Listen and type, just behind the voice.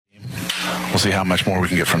we'll see how much more we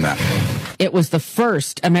can get from that. It was the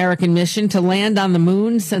first American mission to land on the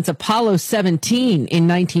moon since Apollo 17 in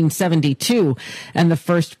 1972, and the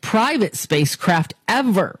first private spacecraft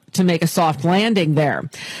ever to make a soft landing there.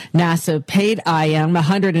 NASA paid IM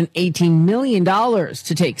 $118 million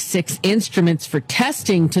to take 6 instruments for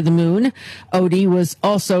testing to the moon. OD was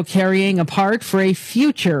also carrying a part for a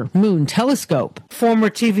future moon telescope. Former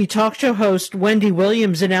TV talk show host Wendy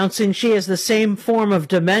Williams announcing she has the same form of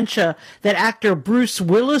dementia that actor Bruce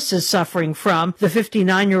Willis is suffering from. The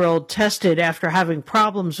 59-year-old tested after having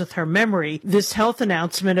problems with her memory. This health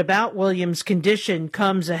announcement about Williams' condition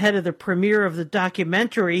comes ahead of the premiere of the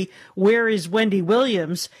documentary Where is Wendy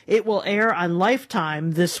Williams? It will air on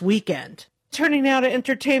Lifetime this weekend. Turning now to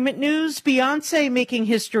entertainment news, Beyoncé making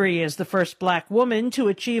history as the first black woman to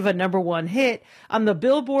achieve a #1 hit on the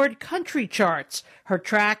Billboard country charts. Her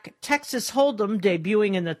track, Texas Hold'em,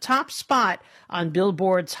 debuting in the top spot on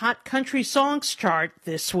Billboard's Hot Country Songs chart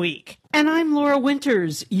this week. And I'm Laura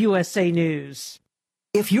Winters, USA News.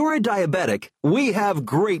 If you're a diabetic, we have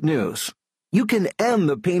great news. You can end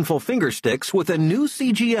the painful finger sticks with a new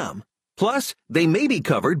CGM. Plus, they may be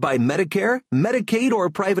covered by Medicare, Medicaid, or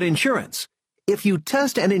private insurance. If you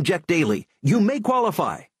test and inject daily, you may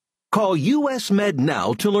qualify. Call US Med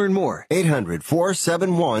now to learn more.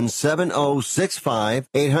 800-471-7065.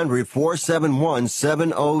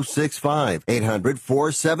 800-471-7065.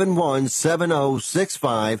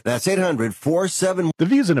 800-471-7065. That's 800-471. The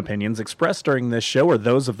views and opinions expressed during this show are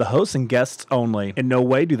those of the hosts and guests only. In no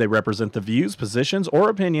way do they represent the views, positions, or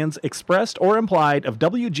opinions expressed or implied of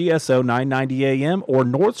WGSO 990 AM or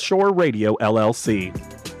North Shore Radio, LLC.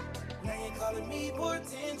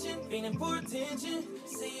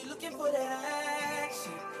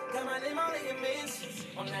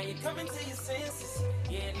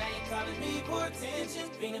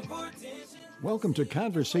 Welcome to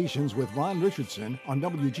Conversations with Ron Richardson on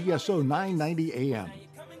WGSO 990 AM,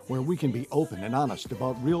 where we can be open and honest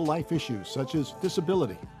about real-life issues such as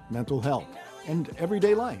disability, mental health, and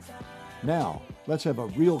everyday life. Now, let's have a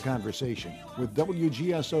real conversation with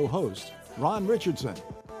WGSO host Ron Richardson.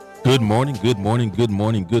 Good morning, good morning, good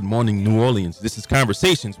morning, good morning, New Orleans. This is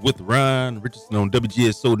Conversations with Ron Richardson on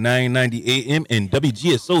WGSO 990 AM and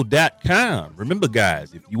WGSO.com. Remember,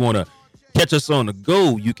 guys, if you want to catch us on the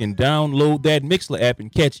go, you can download that Mixler app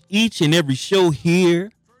and catch each and every show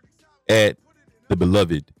here at the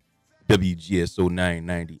beloved WGSO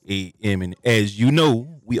 990 AM. And as you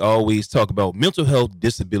know, we always talk about mental health,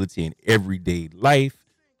 disability, and everyday life,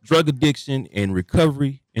 drug addiction, and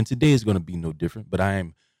recovery. And today is going to be no different, but I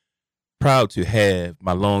am proud to have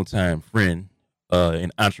my longtime friend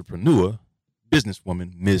and entrepreneur,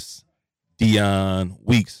 businesswoman, Miss Dion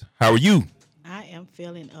Weeks. How are you? I am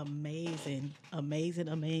feeling amazing. I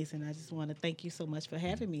just want to thank you so much for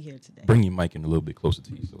having me here today. Bring your mic in a little bit closer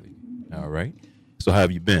to you. All right. So how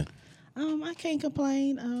have you been? I can't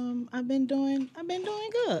complain. I've been doing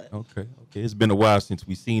good. Okay. It's been a while since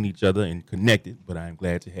we've seen each other and connected, but I'm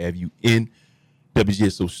glad to have you in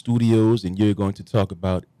WGSO Studios, and you're going to talk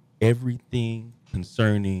about everything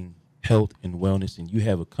concerning health and wellness, and you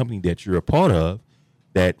have a company that you're a part of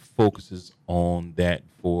that focuses on that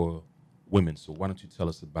for women. So why don't you tell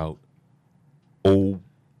us about Obly?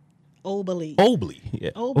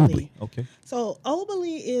 Yeah. Obly. Okay. So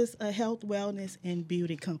Obly is a health, wellness, and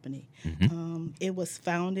beauty company. Mm-hmm. It was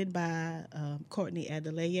founded by Courtney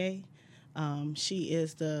Adeleye. She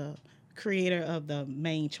is the creator of the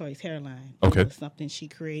Main Choice hairline. Okay. It was something she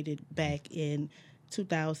created back in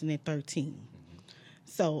 2013.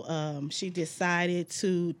 So she decided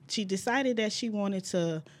that she wanted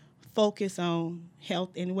to focus on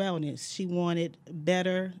health and wellness. She wanted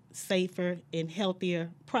better, safer, and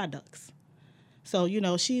healthier products. So,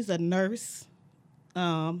 she's a nurse,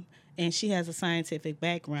 and she has a scientific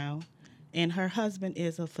background, and her husband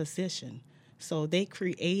is a physician. So they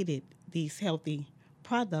created these healthy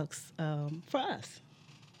products for us.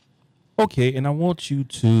 Okay, and I want you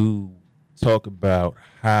to talk about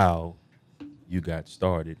how you got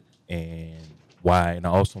started and why, and I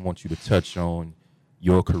also want you to touch on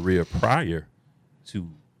your career prior to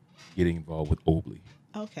getting involved with Obly.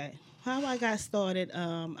 Okay, how I got started,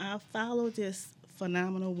 I followed this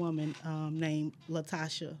phenomenal woman named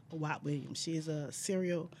Latasha Watt Williams. She's a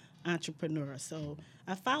serial entrepreneur. So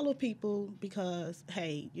I follow people because,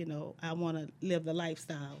 hey, I want to live the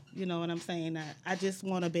lifestyle. You know what I'm saying? I just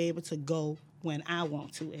want to be able to go when I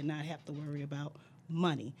want to and not have to worry about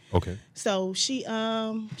money. Okay. So she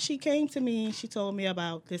came to me and she told me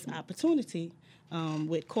about this opportunity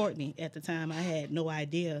with Courtney. At the time, I had no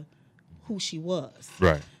idea who she was.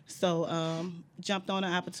 Right. So jumped on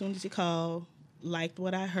an opportunity call, liked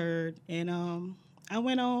what I heard, and I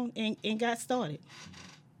went on and got started.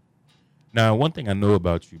 Now, one thing I know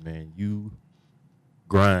about you, man, you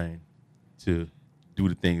grind to do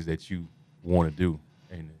the things that you want to do,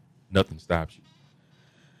 and nothing stops you.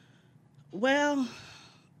 Well,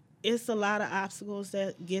 it's a lot of obstacles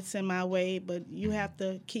that gets in my way, but you have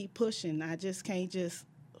to keep pushing. I just can't just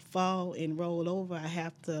fall and roll over. I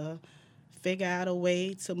have to figure out a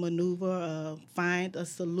way to maneuver, find a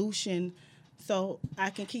solution so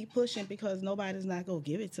I can keep pushing, because nobody's not going to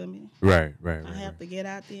give it to me. Right. I have to get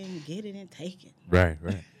out there and get it and take it. Right.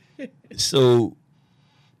 So,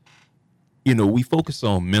 we focus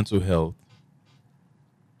on mental health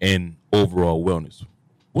and overall wellness.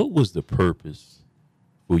 What was the purpose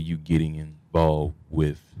for you getting involved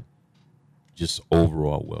with just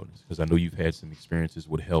overall wellness? Because I know you've had some experiences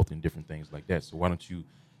with health and different things like that. So why don't you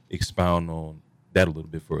expound on that a little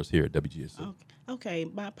bit for us here at WGSO? Okay.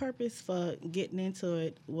 My purpose for getting into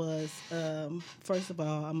it was, first of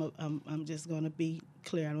all, I'm just going to be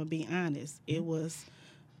clear. I'm going to be honest. It was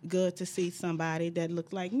good to see somebody that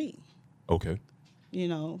looked like me. Okay.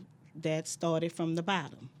 That started from the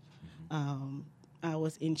bottom. I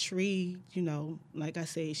was intrigued, like I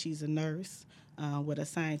said, she's a nurse with a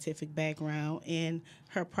scientific background, and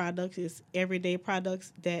her product is everyday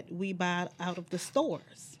products that we buy out of the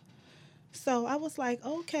stores. So I was like,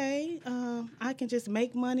 okay, I can just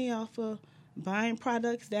make money off of buying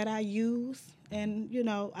products that I use, and,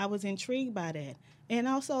 I was intrigued by that. And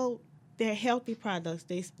also, they're healthy products.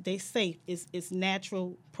 They safe. It's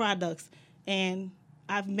natural products, and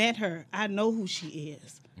I've met her. I know who she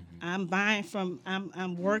is. I'm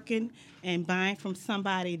working and buying from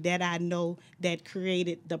somebody that I know that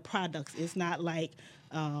created the products. It's not like,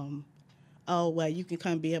 you can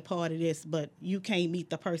come be a part of this, but you can't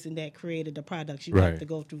meet the person that created the products. You have to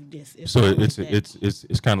go through this. So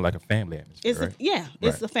it's kind of like a family atmosphere, right?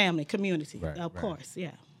 It's a family community, of course,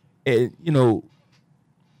 yeah. And,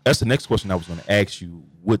 that's the next question I was going to ask you.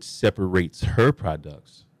 What separates her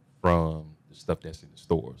products from the stuff that's in the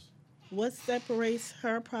stores? What separates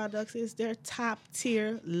her products is their top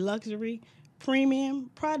tier luxury premium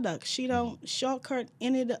products. She don't shortcut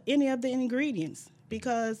any of the ingredients,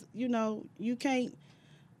 because you can't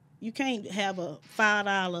have a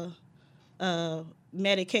 $5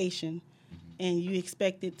 medication and you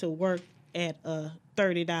expect it to work at a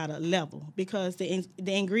 $30 level, because the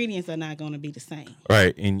ingredients are not going to be the same.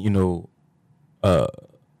 Right, and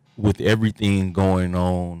with everything going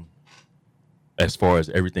on, as far as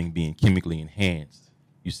everything being chemically enhanced,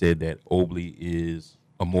 you said that Obley is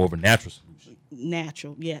a more of a natural solution.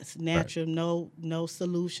 Natural, yes, natural. Right. No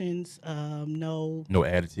solutions. No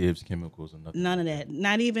additives, chemicals, or nothing. None of that.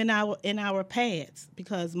 Not even in our pads,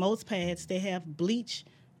 because most pads, they have bleach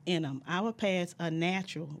in them. Our pads are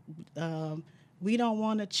natural. We don't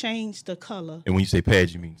want to change the color. And when you say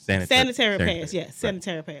pads, you mean sanitary pads? Yes,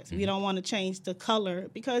 sanitary pads. Mm-hmm. We don't want to change the color,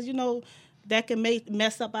 because that can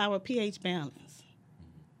mess up our pH balance.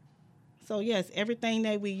 So yes, everything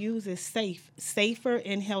that we use is safer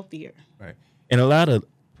and healthier. Right. And a lot of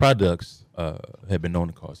products have been known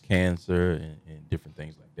to cause cancer and different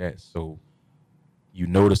things like that. So you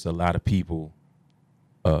notice a lot of people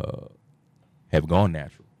have gone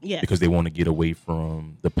natural. Yes. Because they want to get away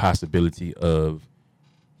from the possibility of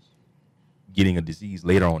getting a disease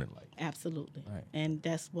later on in life. Absolutely. Right. And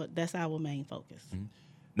that's our main focus. Mm-hmm.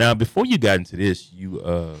 Now, before you got into this,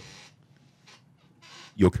 your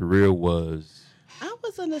career was... I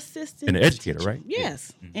was an assistant... An educator, right?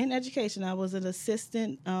 Yes. Mm-hmm. In education. I was an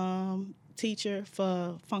assistant teacher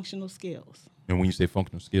for functional skills. And when you say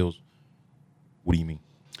functional skills, what do you mean?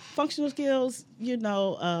 Functional skills,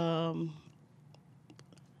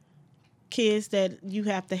 kids that you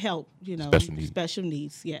have to help, special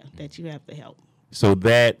needs, yeah, that you have to help. So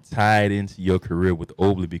that tied into your career with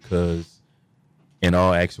Obley, because in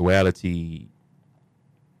all actuality,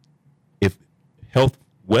 if health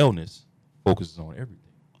wellness focuses on everything.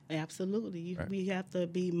 Absolutely. Right. We have to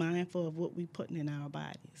be mindful of what we're putting in our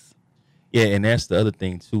bodies. Yeah, and that's the other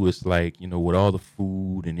thing too. It's like, with all the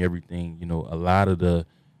food and everything, a lot of the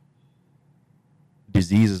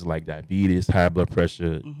diseases like diabetes, high blood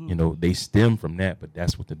pressure, mm-hmm. They stem from that, but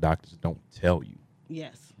that's what the doctors don't tell you.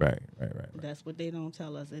 Yes. Right. That's what they don't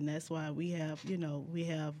tell us, and that's why we have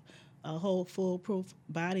a whole foolproof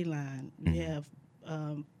body line. We mm-hmm. have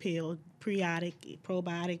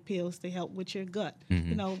probiotic pills to help with your gut.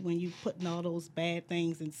 Mm-hmm. When you putting all those bad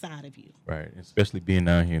things inside of you. Right. Especially being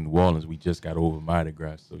down here in New Orleans, we just got over Mardi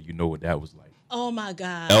Gras, so you know what that was like. Oh my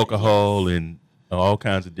God. Alcohol and all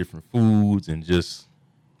kinds of different foods and just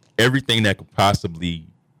everything that could possibly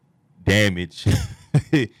damage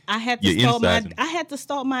I had to Your start my insides. I had to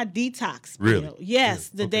start my detox pill. Really? Yes,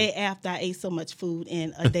 the Okay. day after I ate so much food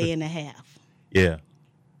in a day and a half. Yeah.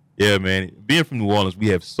 Yeah, man. Being from New Orleans, we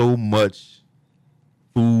have so much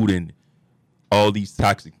food and all these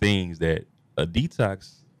toxic things that a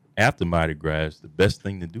detox after Mardi Gras is the best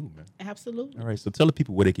thing to do, man. Absolutely. All right, so tell the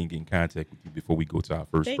people where they can get in contact with you before we go to our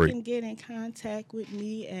first They break. can get in contact with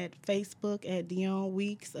me at Facebook at Dion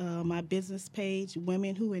Weeks, my business page,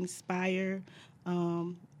 Women Who Inspire.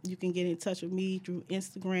 You can get in touch with me through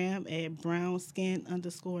Instagram at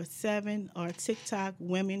brownskin_7 or TikTok,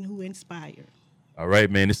 Women Who Inspire. All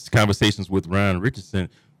right, man. This is Conversations with Ron Richardson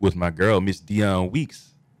with my girl, Miss Dion Weeks.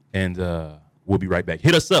 And we'll be right back.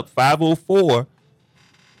 Hit us up,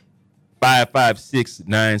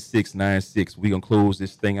 504-556-9696. We're going to close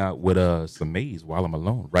this thing out with some maize while I'm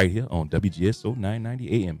alone right here on WGSO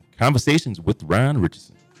 990 AM. Conversations with Ron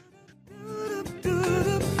Richardson.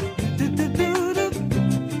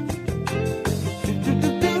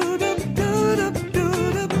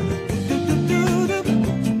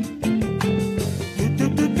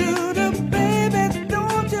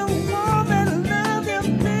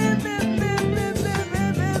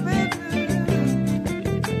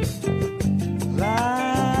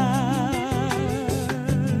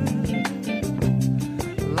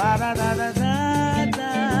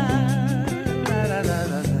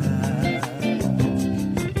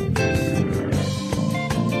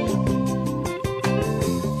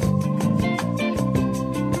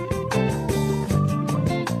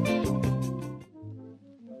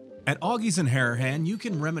 At Augie's in Harahan, you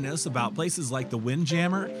can reminisce about places like the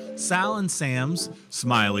Windjammer, Sal and Sam's,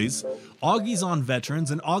 Smiley's, Augie's on Veterans,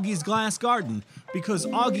 and Augie's Glass Garden, because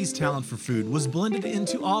Augie's talent for food was blended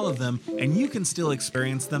into all of them, and you can still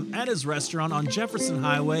experience them at his restaurant on Jefferson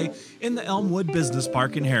Highway in the Elmwood Business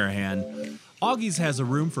Park in Harahan. Augie's has a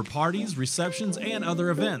room for parties, receptions, and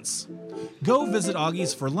other events. Go visit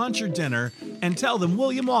Augie's for lunch or dinner and tell them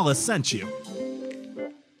William Wallace sent you.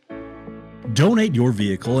 Donate your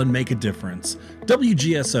vehicle and make a difference.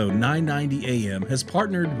 WGSO 990 AM has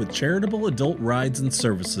partnered with Charitable Adult Rides and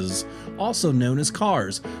Services, also known as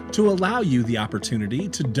CARS, to allow you the opportunity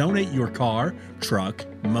to donate your car, truck,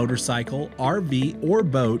 motorcycle, RV, or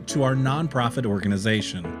boat to our nonprofit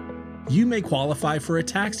organization. You may qualify for a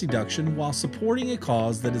tax deduction while supporting a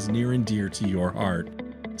cause that is near and dear to your heart.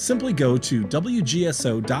 Simply go to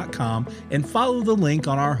WGSO.com and follow the link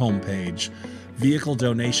on our homepage. Vehicle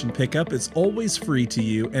donation pickup is always free to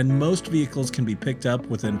you, and most vehicles can be picked up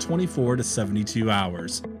within 24 to 72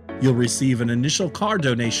 hours. You'll receive an initial car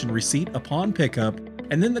donation receipt upon pickup,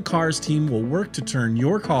 and then the CARS team will work to turn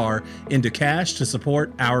your car into cash to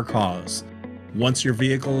support our cause. Once your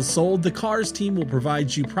vehicle is sold, the CARS team will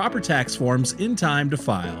provide you proper tax forms in time to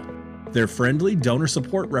file. Their friendly donor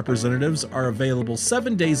support representatives are available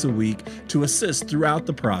 7 days a week to assist throughout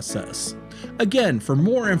the process. Again, for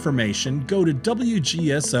more information, go to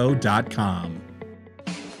WGSO.com.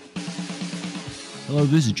 Hello,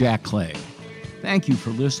 this is Jack Clegg. Thank you for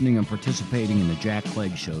listening and participating in the Jack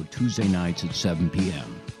Clegg Show Tuesday nights at 7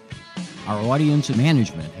 p.m. Our audience and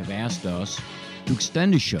management have asked us to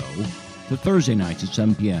extend the show to Thursday nights at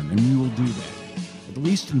 7 p.m., and we will do that, at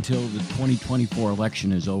least until the 2024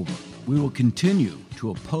 election is over. We will continue to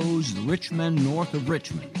oppose the rich men north of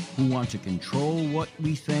Richmond who want to control what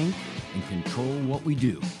we think and control what we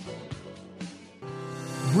do.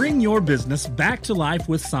 Bring your business back to life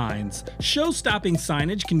with signs. Show-stopping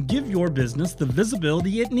signage can give your business the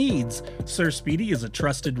visibility it needs. Sir Speedy is a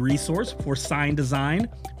trusted resource for sign design,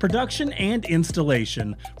 production, and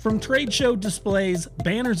installation. From trade show displays,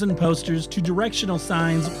 banners and posters, to directional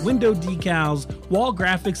signs, window decals, wall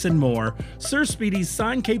graphics, and more, Sir Speedy's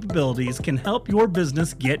sign capabilities can help your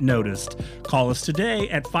business get noticed. Call us today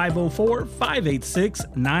at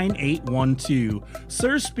 504-586-9812.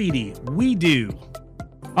 Sir Speedy, we do.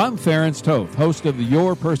 I'm Ference Toth, host of the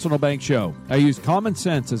Your Personal Bank Show. I use common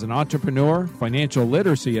sense as an entrepreneur, financial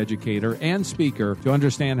literacy educator, and speaker to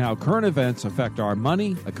understand how current events affect our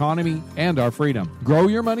money, economy, and our freedom. Grow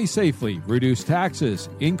your money safely, reduce taxes,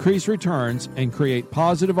 increase returns, and create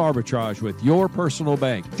positive arbitrage with Your Personal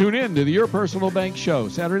Bank. Tune in to the Your Personal Bank Show,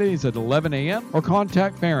 Saturdays at 11 a.m. or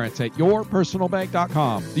contact Ference at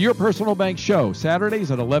yourpersonalbank.com. The Your Personal Bank Show, Saturdays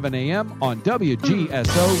at 11 a.m. on WGSO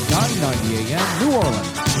 990 a.m. New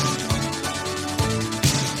Orleans.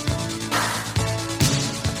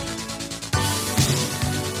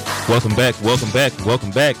 Welcome back.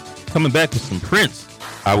 Coming back with some Prince.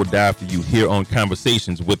 I Would Die For You here on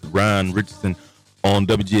Conversations with Ron Richardson on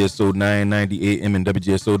WGSO 990 AM and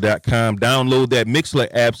WGSO.com. Download that Mixler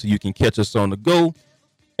app so you can catch us on the go.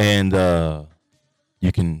 And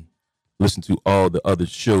you can listen to all the other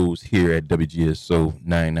shows here at WGSO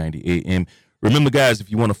 990 AM. Remember, guys, if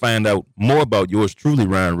you want to find out more about yours truly,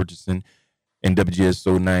 Ryan Richardson, and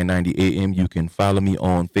WGSO 990 AM, you can follow me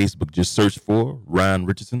on Facebook. Just search for Ryan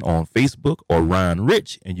Richardson on Facebook or Ryan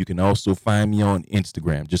Rich. And you can also find me on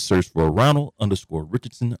Instagram. Just search for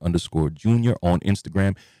Ronald_Richardson_Jr. on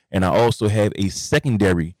Instagram. And I also have a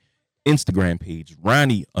secondary Instagram page,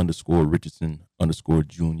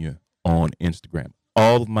 Ronnie_Richardson_Jr. on Instagram.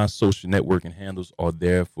 All of my social networking handles are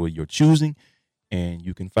there for your choosing. And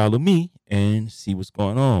you can follow me and see what's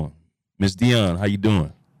going on. Miss Dion, how you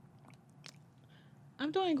doing?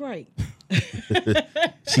 I'm doing great.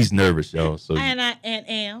 She's nervous, y'all. So I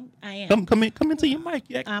am. Come into your mic.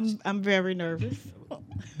 Yeah. I'm very nervous.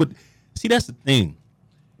 But see, that's the thing.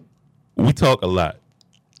 We talk a lot,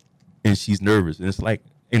 and she's nervous. And it's like,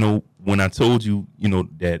 when I told you,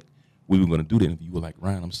 that we were going to do that interview, you were like,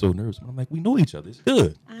 Ryan, I'm so nervous. But I'm like, we know each other. It's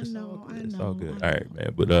good. It's all good. All right,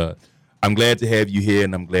 man. But I'm glad to have you here,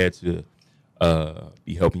 and I'm glad to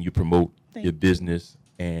be helping you promote your business.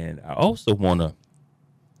 And I also want to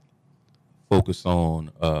focus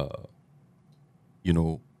on,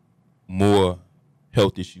 more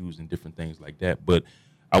health issues and different things like that. But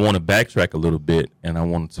I want to backtrack a little bit, and I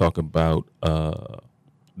want to talk about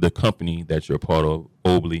the company that you're a part of,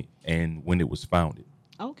 Obley, and when it was founded.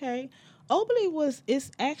 Okay. Obley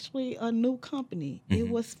it's actually a new company. Mm-hmm. It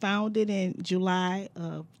was founded in July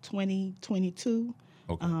of 2022.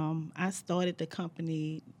 Okay. I started the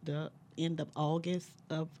company the end of August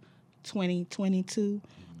of 2022.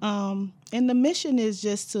 And the mission is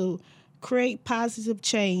just to create positive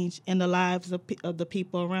change in the lives of the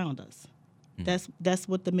people around us. Mm-hmm. That's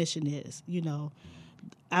what the mission is.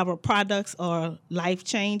 Our products are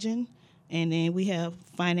life-changing, and then we have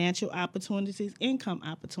financial opportunities, income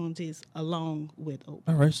opportunities along with Obley.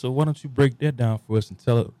 All right, so why don't you break that down for us and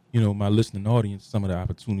tell my listening audience some of the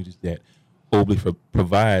opportunities that Obley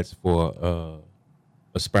provides for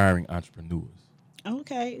aspiring entrepreneurs.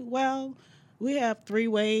 Okay, well, we have 3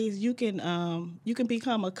 ways you can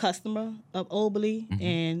become a customer of Obley, mm-hmm.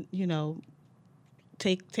 and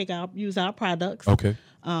use our products. Okay.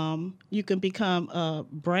 You can become a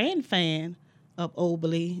brand fan of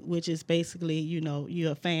Obley, which is basically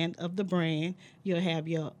you're a fan of the brand. You'll have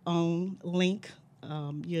your own link.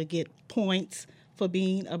 You'll get points for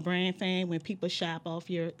being a brand fan when people shop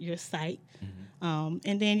off your site, mm-hmm.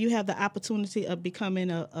 And then you have the opportunity of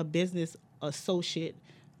becoming a business associate.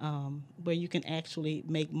 Where you can actually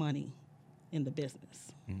make money in the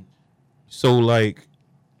business. Mm-hmm. So,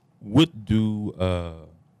 what do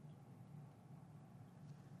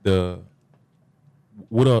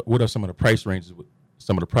what are some of the price ranges with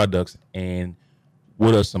some of the products, and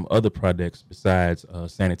what are some other products besides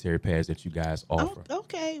sanitary pads that you guys offer?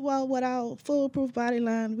 Okay, well, with our Foolproof Body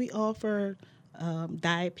line, we offer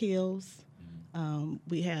diet pills. Mm-hmm.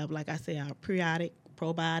 We have, like I say, our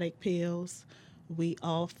probiotic pills. We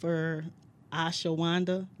offer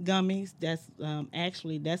ashwagandha gummies. That's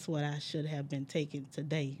that's what I should have been taking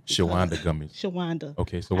today. Ashwagandha gummies. Ashwagandha.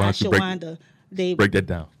 Okay, so why don't you break that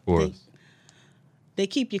down for us? They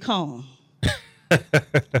keep you calm.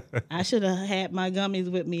 I should have had my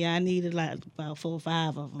gummies with me. I needed about 4 or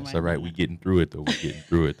 5 of them. That's all right. We're getting through it, though. Man.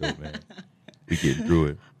 We're getting through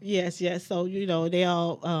it. Yes. So, they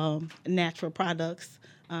all natural products.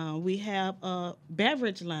 We have a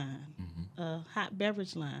beverage line, mm-hmm. a hot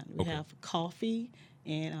beverage line. We have coffee,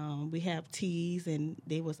 and we have teas, and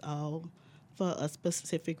they was all for a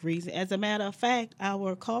specific reason. As a matter of fact,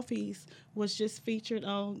 our coffees was just featured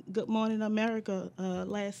on Good Morning America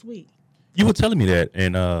last week. You were telling me that,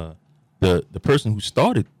 and the person who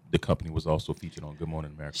started the company was also featured on Good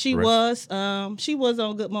Morning America. She was on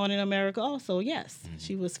Good Morning America also. Yes, mm-hmm.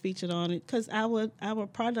 She was featured on it because our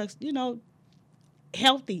products,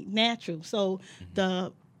 healthy, natural. So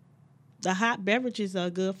mm-hmm. the hot beverages are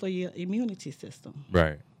good for your immunity system.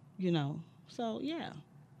 Right. So yeah.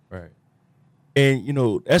 Right. And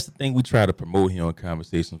that's the thing we try to promote here on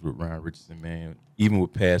Conversations with Ryan Richardson, man. Even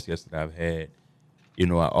with past guests that I've had,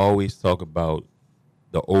 I always talk about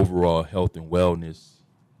the overall health and wellness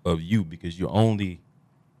of you, because you only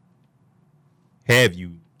have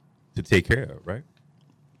you to take care of, right?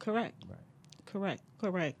 Correct. Right.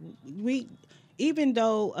 Correct. We, even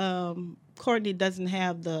though Courtney doesn't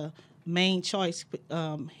have the main choice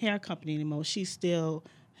hair company anymore, she still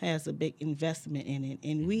has a big investment in it.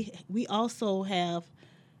 And we also have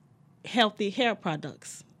healthy hair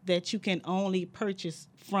products that you can only purchase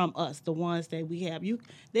from us, the ones that we have.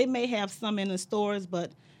 They may have some in the stores,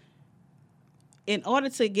 but in order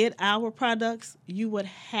to get our products, you would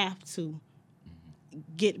have to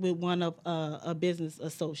get with one of a business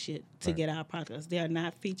associate to get our products. They are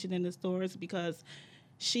not featured in the stores because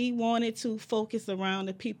she wanted to focus around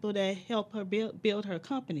the people that help her build her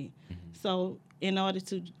company. So in order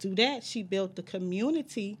to do that, she built the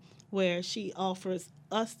community where she offers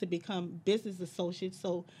us to become business associates,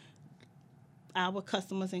 so our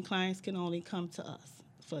customers and clients can only come to us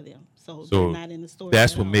for them. So they're not in the store.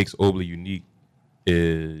 That's what makes Obley unique,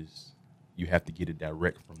 is you have to get it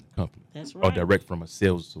direct from the company. That's right. Or direct from a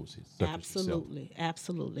sales associate. Absolutely.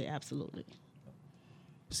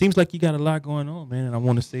 Seems like you got a lot going on, man. And I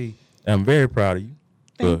want to say I'm very proud of you.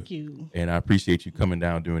 Thank you. And I appreciate you coming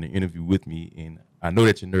down during the interview with me. And I know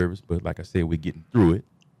that you're nervous, but like I said, we're getting through it.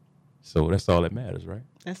 So that's all that matters, right?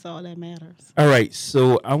 That's all that matters. All right.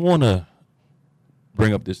 So I want to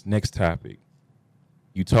bring up this next topic.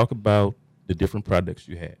 You talk about the different products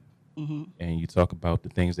you have. And you talk about the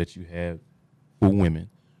things that you have for women.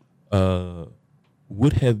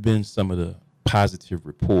 What have been some of the positive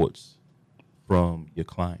reports from your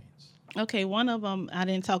clients? Okay, one of them, I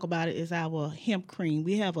didn't talk about it, is our hemp cream.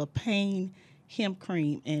 We have a pain hemp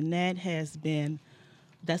cream, and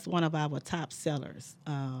that's one of our top sellers.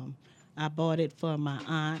 I bought it for my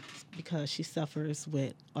aunt because she suffers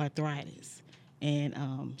with arthritis,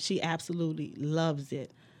 and she absolutely loves it.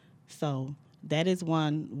 So that is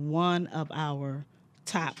one of our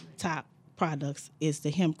top products is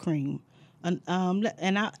the hemp cream. And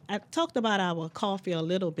I talked about our coffee a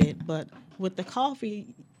little bit, but with the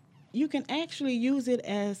coffee, you can actually use it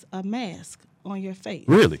as a mask on your face.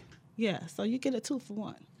 Really? Yeah, so you get a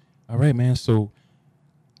 2-for-1. All right, man. So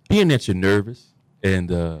being that you're nervous and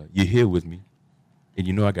you're here with me, and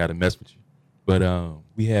you know I got to mess with you, but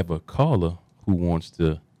we have a caller who wants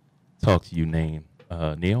to talk to you named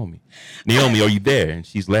Naomi. Naomi, are you there? And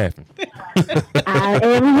she's laughing. I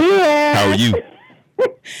am here. How are you?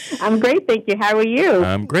 I'm great, thank you. How are you?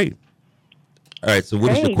 I'm great. All right, so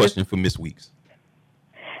what is your question for Miss Weeks?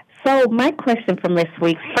 So my question for Miss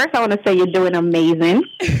Weeks, first I want to say you're doing amazing.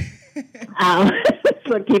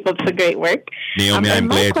 So keep up the great work. Naomi, I'm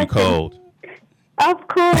glad you called. Of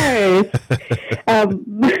course.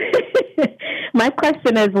 My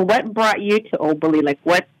question is, what brought you to Obley? Like,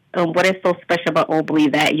 what is so special about Obley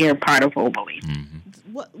that you're part of Obley?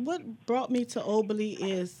 What brought me to Obley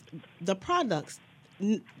is the products.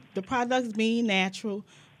 The products being natural,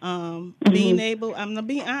 being able, I'm going to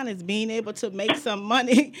be honest, being able to make some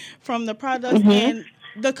money from the products and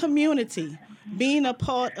the community. Being a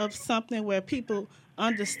part of something where people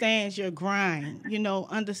understands your grind,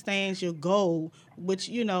 understands your goal, which,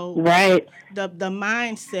 right. The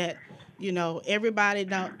mindset, everybody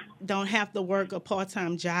don't have to work a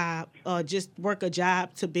part-time job or just work a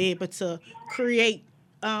job to be able to create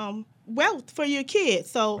wealth for your kids.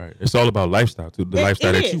 So right. It's all about lifestyle too. The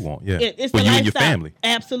lifestyle that you want. Yeah. It's for you lifestyle. And your family.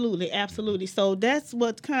 Absolutely. So that's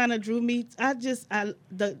what kind of drew me.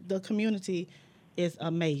 The community is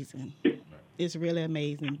amazing. It's really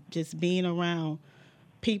amazing. Just being around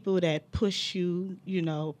people that push you,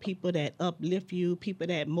 people that uplift you, people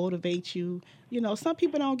that motivate you. Some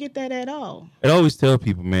people don't get that at all. I always tell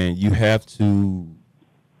people, man, you have to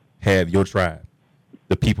have your tribe.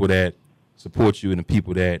 The people that support you and the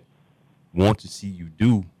people that want to see you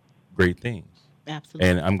do great things. Absolutely.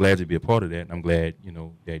 And I'm glad to be a part of that. And I'm glad,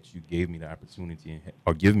 that you gave me the opportunity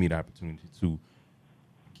or give me the opportunity to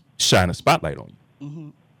shine a spotlight on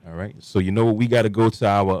you. All right. So, we got to go to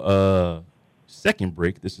our second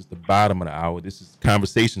break. This is the bottom of the hour. This is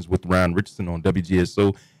Conversations with Ron Richardson on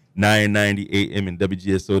WGSO 990 AM and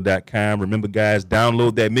WGSO.com. Remember, guys,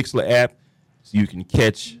 download that Mixler app so you can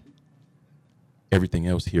catch everything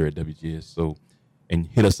else here at WGSO. And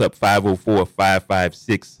hit us up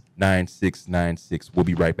 504-556-9696. We'll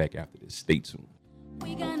be right back after this. Stay tuned.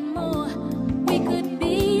 We got more we could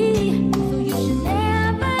be, so you should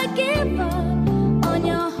never give up on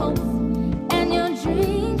your hopes and your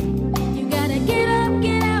dreams. You gotta get up,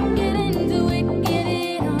 get out, get into it, get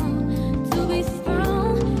it on. To be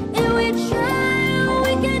strong, and we try,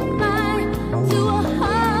 we can find to a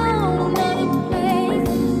whole nother place.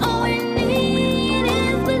 All we need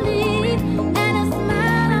is belief and a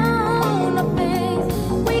smile on our face.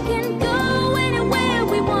 We can go anywhere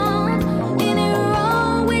we want, any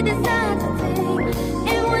road we decide to take,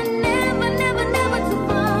 and we're never, never, never too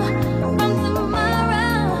far from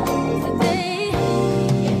tomorrow. Today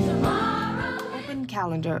is tomorrow. Open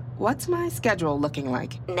calendar. What's my schedule looking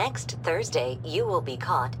like? Next Thursday, you will be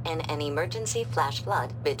caught in an emergency flash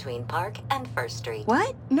flood between Park and First Street.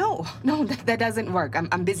 What? No, that doesn't work.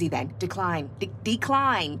 I'm busy then. Decline.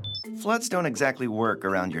 Decline. Floods don't exactly work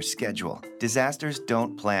around your schedule. Disasters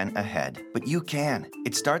don't plan ahead, but you can.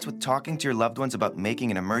 It starts with talking to your loved ones about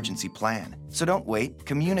making an emergency plan. So don't wait,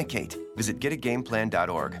 communicate. Visit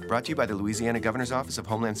getagameplan.org. Brought to you by the Louisiana Governor's Office of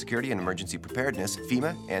Homeland Security and Emergency Preparedness,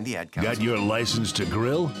 FEMA, and the Ad Council. Got your license to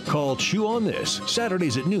grill? Call Chew on This,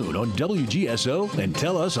 Saturdays at noon on WGSO, and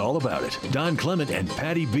tell us all about it. Don Clement and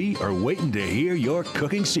Patty B are waiting to hear your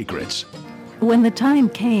cooking secrets. When the time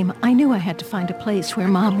came, I knew I had to find a place where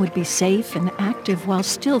Mom would be safe and active while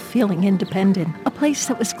still feeling independent. A place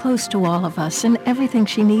that was close to all of us and everything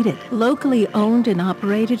she needed. Locally owned and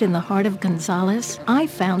operated in the heart of Gonzales, I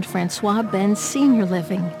found Francois Ben's Senior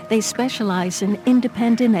Living. They specialize in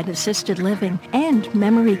independent and assisted living and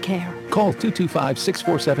memory care. Call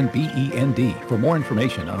 225-647-BEND for more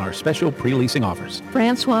information on our special pre-leasing offers.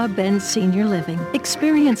 Francois Ben's Senior Living.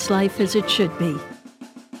 Experience life as it should be.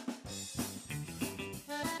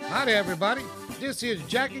 Hi there, everybody. This is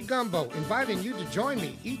Jackie Gumbo inviting you to join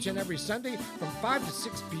me each and every Sunday from 5 to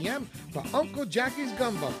 6 p.m. for Uncle Jackie's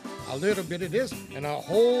Gumbo. A little bit of this and a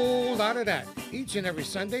whole lot of that each and every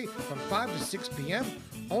Sunday from 5 to 6 p.m.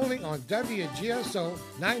 only on WGSO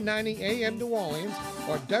 990 AM New Orleans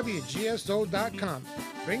or WGSO.com.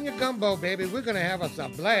 Bring your gumbo, baby. We're going to have us a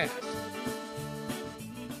blast.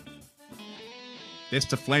 It's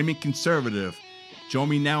the Flaming Conservative. Join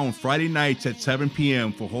me now on Friday nights at 7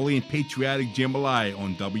 p.m. for Holy and Patriotic Jambalaya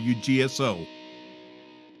on WGSO.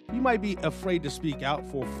 You might be afraid to speak out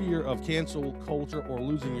for fear of cancel culture or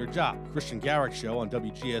losing your job. Christian Garrick Show on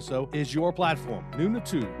WGSO is your platform. Noon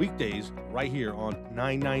to 2, weekdays, right here on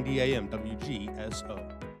 990 AM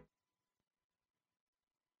WGSO.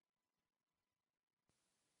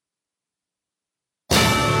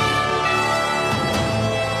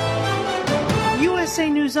 USA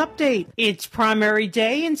News Update. It's primary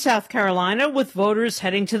day in South Carolina with voters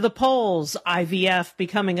heading to the polls. IVF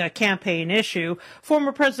becoming a campaign issue.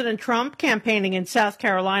 Former President Trump campaigning in South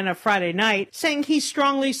Carolina Friday night, saying he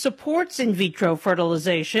strongly supports in vitro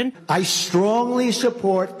fertilization. I strongly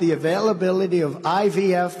support the availability of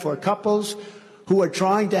IVF for couples who are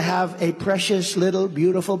trying to have a precious little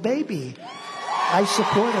beautiful baby. I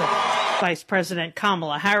support it. Vice President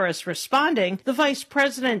Kamala Harris responding, the vice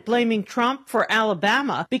president blaming Trump for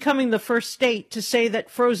Alabama becoming the first state to say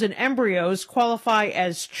that frozen embryos qualify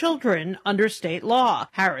as children under state law.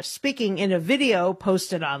 Harris speaking in a video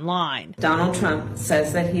posted online. Donald Trump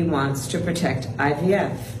says that he wants to protect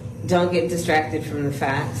IVF. Don't get distracted from the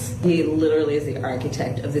facts. He literally is the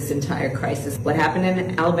architect of this entire crisis. What happened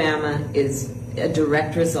in Alabama is a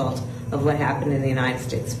direct result of what happened in the United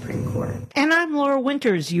States Supreme Court. And I'm Laura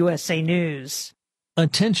Winters, USA News.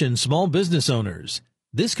 Attention small business owners.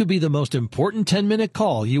 This could be the most important 10-minute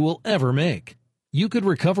call you will ever make. You could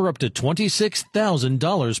recover up to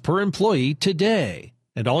 $26,000 per employee today.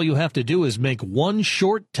 And all you have to do is make one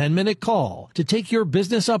short 10-minute call to take your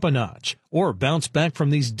business up a notch or bounce back from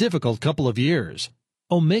these difficult couple of years.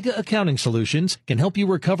 Omega Accounting Solutions can help you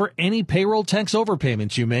recover any payroll tax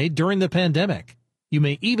overpayments you made during the pandemic. You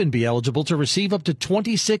may even be eligible to receive up to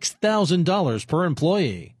 $26,000 per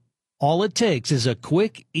employee. All it takes is a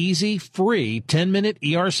quick, easy, free 10-minute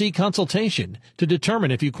ERC consultation to determine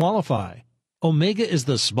if you qualify. Omega is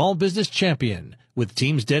the small business champion with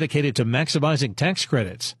teams dedicated to maximizing tax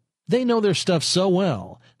credits. They know their stuff so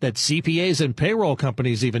well that CPAs and payroll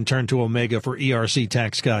companies even turn to Omega for ERC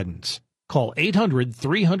tax guidance. Call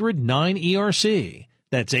 800-300-9ERC.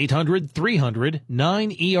 That's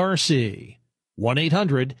 800-300-9ERC.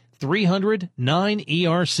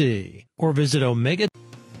 1-800-300-9ERC. Or visit Omega.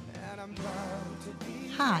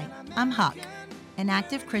 Hi, I'm Huck, an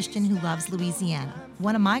active Christian who loves Louisiana.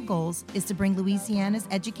 One of my goals is to bring Louisiana's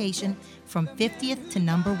education from 50th to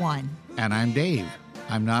number 1. And I'm Dave.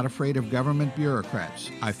 I'm not afraid of government bureaucrats.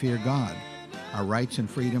 I fear God. Our rights and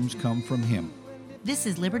freedoms come from Him. This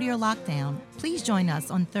is Liberty or Lockdown. Please join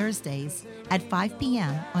us on Thursdays at 5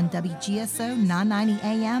 p.m. on WGSO 990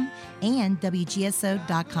 AM and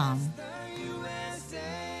WGSO.com.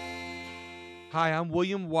 Hi, I'm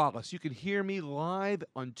William Wallace. You can hear me live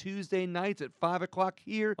on Tuesday nights at 5 o'clock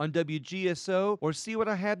here on WGSO, or see what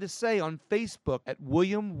I had to say on Facebook at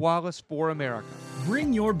William Wallace for America.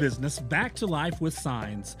 Bring your business back to life with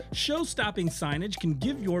signs. Show-stopping signage can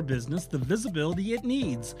give your business the visibility it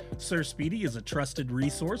needs. Sir Speedy is a trusted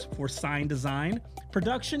resource for sign design,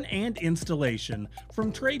 production, and installation.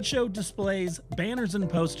 From trade show displays, banners and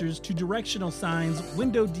posters, to directional signs,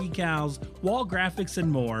 window decals, wall graphics, and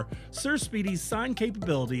more, Sir Speedy's sign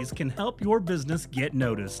capabilities can help your business get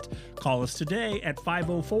noticed. Call us today at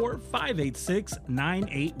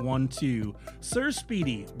 504-586-9812. Sir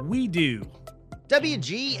Speedy, we do.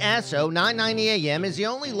 WGSO 990 AM is the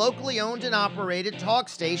only locally owned and operated talk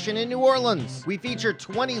station in New Orleans. We feature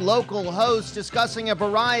 20 local hosts discussing a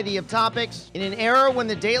variety of topics. In an era when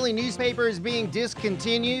the daily newspaper is being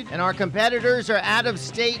discontinued and our competitors are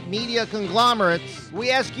out-of-state media conglomerates,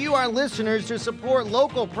 we ask you, our listeners, to support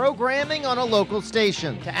local programming on a local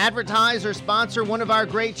station. To advertise or sponsor one of our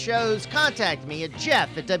great shows, contact me at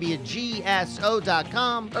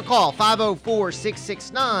jeff@wgso.com or call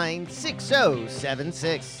 504-669-6076.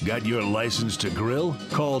 Got your license to grill?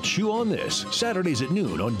 Call Chew on This, Saturdays at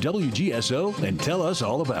noon on WGSO, and tell us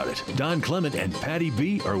all about it. Don Clement and Patty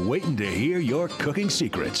B are waiting to hear your cooking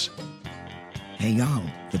secrets. Hey y'all,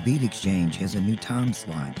 the Beat Exchange has a new time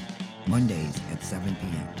slot. Mondays at 7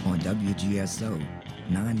 p.m. on WGSO,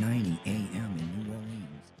 990 AM in New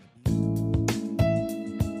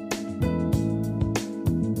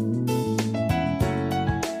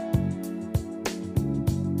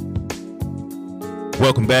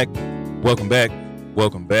Welcome back. Welcome back.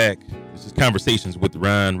 Welcome back. This is Conversations with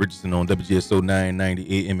Ron Richardson on WGSO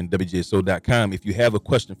 990 AM and WGSO.com. If you have a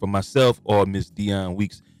question for myself or Miss Dion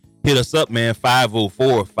Weeks, hit us up, man.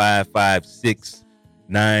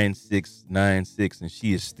 504-556-9696. And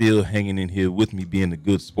she is still hanging in here with me, being a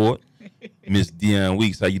good sport. Miss Dion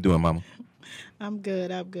Weeks, how you doing, mama? I'm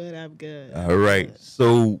good. All right.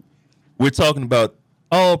 So we're talking about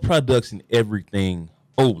all products and everything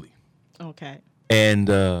Obley. Okay. And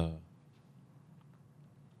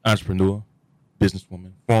entrepreneur,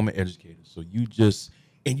 businesswoman, former educator. So you just,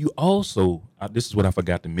 and you also, this is what I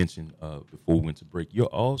forgot to mention before we went to break. You're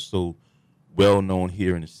also well known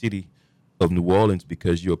here in the city of New Orleans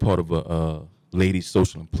because you're a part of a ladies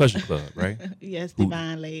social and pleasure club, right? Yes,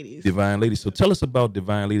 Divine Ladies. Divine Ladies. So tell us about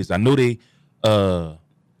Divine Ladies. I know they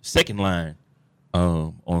second line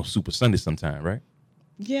on Super Sunday sometime, right?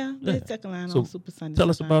 Yeah, they second line So on Super Sunday. tell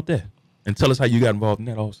us about that. And tell us how you got involved in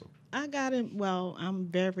that also. I got it. Well, I'm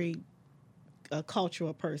very a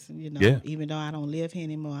cultural person, you know. Yeah. Even though I don't live here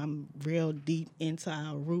anymore, I'm real deep into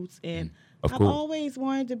our roots, and Of I've course. always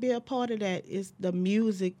wanted to be a part of that. It's the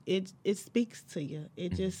music. It speaks to you.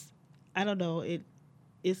 It just, I don't know.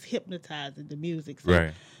 It's hypnotizing, the music. So,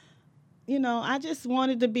 Right. you know, I just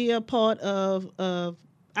wanted to be a part of. I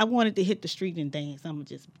wanted to hit the street and dance. I'm gonna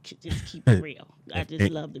just keep it real. I just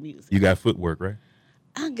And love the music. You got footwork, right?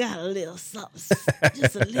 I got a little something,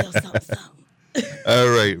 just a little something. All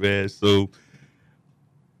right, man. So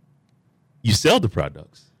you sell the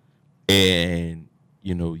products and,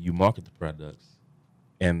 you know, you market the products.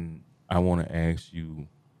 And I want to ask you,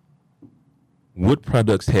 what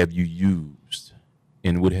products have you used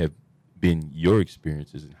and what have been your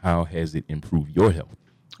experiences and how has it improved your health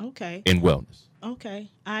Okay. and wellness? Okay.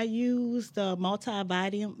 I use the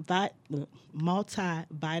multivitamin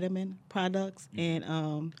products,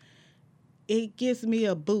 and it gives me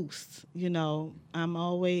a boost. You know, I'm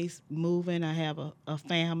always moving. I have a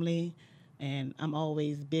family, and I'm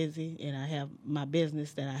always busy, and I have my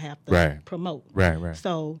business that I have to promote. Right.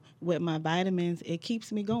 So with my vitamins, it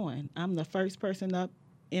keeps me going. I'm the first person up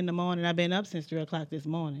in the morning. I've been up since 3 o'clock this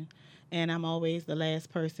morning, and I'm always the last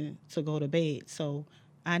person to go to bed. So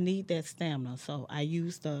I need that stamina, so I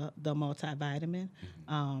use the multivitamin.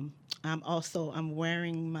 I'm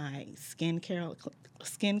wearing my skincare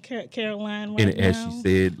line right And as now. she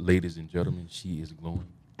said, ladies and gentlemen, she is glowing.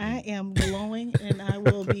 I am glowing, and I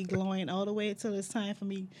will be glowing all the way until it's time for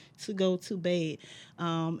me to go to bed.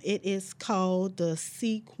 It is called the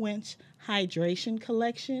Sequence Hydration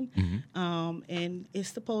Collection, and it's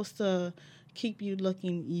supposed to keep you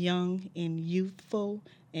looking young and youthful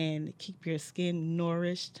and keep your skin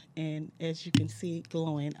nourished and, as you can see,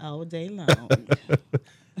 glowing all day long.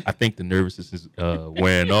 I think the nervousness is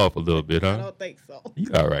wearing off a little bit, huh? I don't think so. You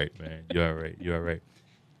all right, man. You all right.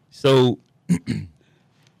 So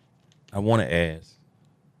I want to ask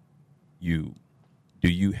you, do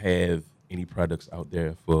you have any products out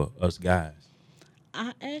there for us guys?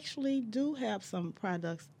 I actually do have some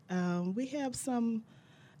products. We have some,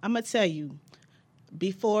 I'm going to tell you,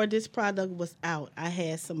 before this product was out, I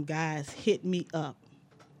had some guys hit me up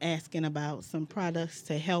asking about some products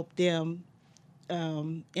to help them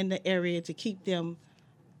in the area to keep them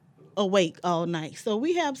awake all night. So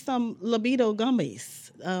we have some libido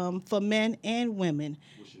gummies for men and women,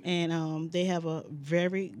 and they have a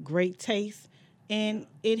very great taste, and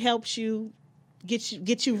it helps you get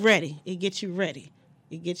you ready. It gets you ready,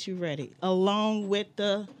 along with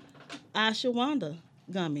the ashwagandha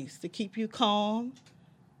gummies to keep you calm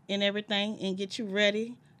and everything and get you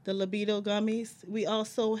ready. The libido gummies. We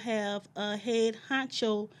also have a head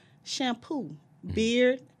honcho shampoo,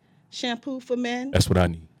 beard shampoo for men. That's what I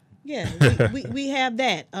need. Yeah, we have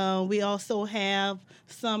that. We also have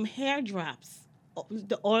some hair drops,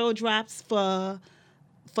 the oil drops for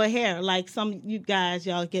hair. Like some you guys,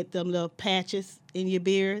 y'all get them little patches in your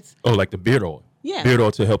beards. Oh, like the beard oil. Yeah. Beard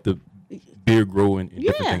oil to help the beard grow and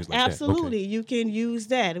different things like absolutely. that. You can use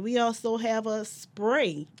that. We also have a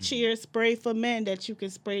spray, cheer spray for men that you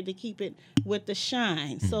can spray to keep it with the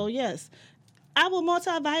shine. So yes, our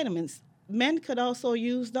multivitamins. Men could also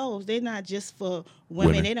use those. They're not just for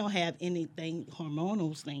women. They don't have anything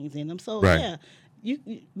hormonal things in them. So yeah,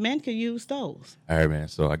 men could use those. All right, man.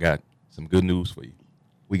 So I got some good news for you.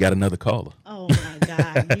 We got another caller. Oh my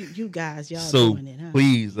God, you guys, y'all doing it, huh?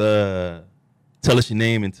 Please tell us your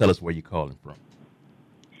name and tell us where you're calling from.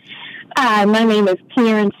 Hi, my name is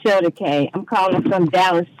Karen Shodake. I'm calling from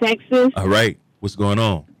Dallas, Texas. All right. What's going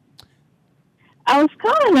on? I was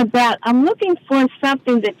calling about, I'm looking for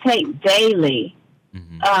something to take daily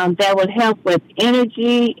that would help with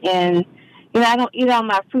energy. And, I don't eat all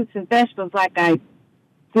my fruits and vegetables like I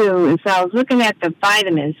do. And so I was looking at the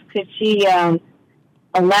vitamins. Could she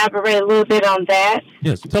elaborate a little bit on that?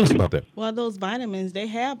 Yes, tell us about that. Well, those vitamins, they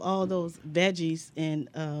have all those veggies and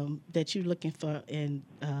that you're looking for in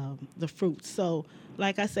the fruits. So,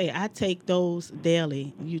 like I say, I take those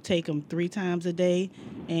daily. You take them 3 times a day,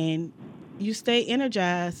 and you stay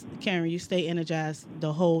energized, Karen. You stay energized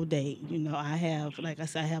the whole day. I have, like I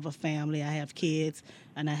said, I have a family, I have kids,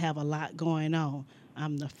 and I have a lot going on.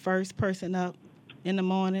 I'm the first person up in the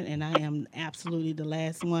morning, and I am absolutely the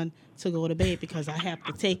last one to go to bed because I have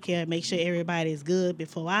to take care, make sure everybody is good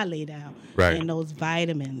before I lay down. Right. And those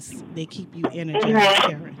vitamins, they keep you energized,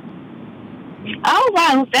 Karen. Oh,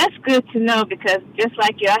 wow. That's good to know because just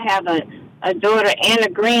like you, I have a daughter and a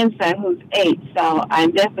grandson who's 8, so I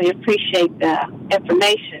definitely appreciate the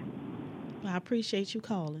information. I appreciate you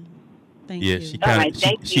calling. Thank you. Yeah,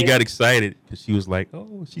 she got excited because she was like,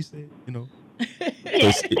 oh, she said,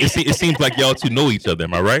 it seems like y'all two know each other.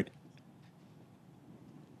 Am I right?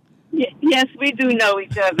 Yes, we do know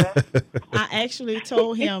each other. I actually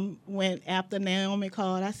told him after Naomi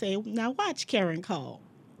called, I said, now watch Karen call.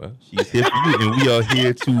 Well, she's here for you, and we are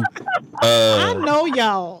here to. I know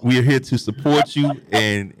y'all. We are here to support you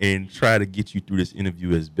and try to get you through this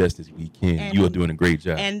interview as best as we can. And you are doing a great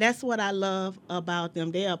job. And that's what I love about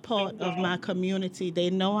them. They are part of my community. They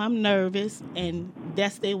know I'm nervous, and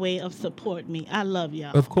that's their way of supporting me. I love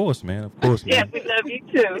y'all. Of course, man. Of course, man. Yeah, we love you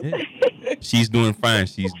too. Yeah. She's doing fine.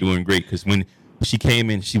 She's doing great. Because when she came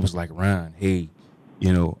in, she was like, Ron, hey,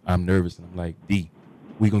 I'm nervous. And I'm like, D,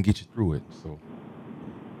 we're going to get you through it. So.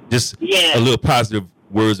 Just a little positive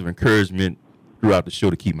words of encouragement throughout the show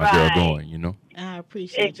to keep my girl going, I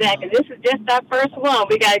appreciate it. Exactly. This is just our first one.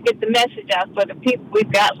 We got to get the message out for the people.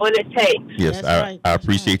 We've got what it takes. Yes, I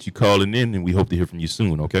appreciate you calling in, and we hope to hear from you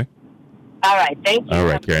soon, okay? All right. Thank you. All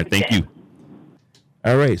right, Karen. Thank you.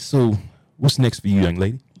 All right. So what's next for you, young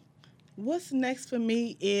lady? What's next for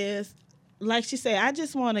me is, like she said, I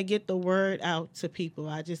just want to get the word out to people.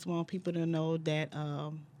 I just want people to know that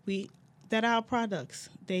that our products,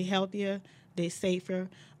 they healthier, they safer.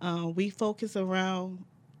 We focus around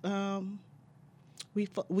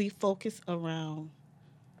we focus around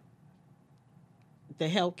the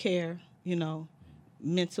healthcare,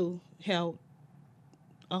 mental health,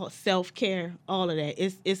 self-care, all of that.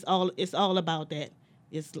 It's all about that.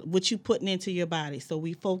 It's what you putting into your body. So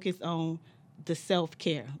we focus on the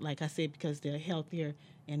self-care, like I said, because they're healthier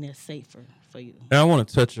and they're safer for you. And I want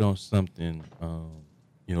to touch on something,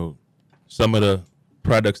 some of the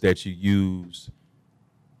products that you use.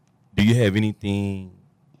 Do you have anything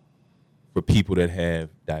for people that have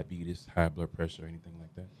diabetes, high blood pressure, or anything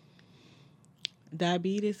like that?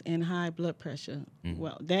 Diabetes and high blood pressure. Mm-hmm.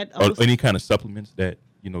 Well, that or any kind of supplements that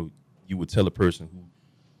you would tell a person who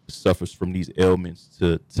suffers from these ailments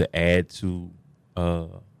to add to.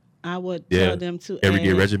 I would tell them to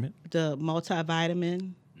everyday add regimen, the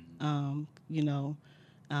multivitamin,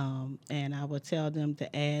 and I would tell them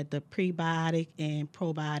to add the prebiotic and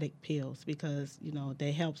probiotic pills because,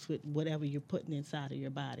 that helps with whatever you're putting inside of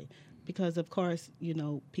your body. Because, of course,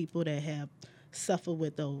 people that have suffered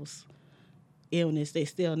with those illness, they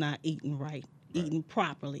still not eating right, eating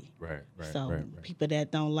properly. Right. So people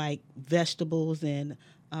that don't like vegetables and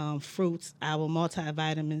fruits, our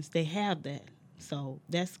multivitamins, they have that. So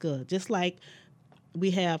that's good. Just like we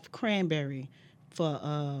have cranberry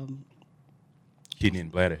for kidney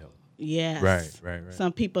and bladder health. Yes. Right.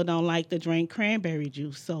 Some people don't like to drink cranberry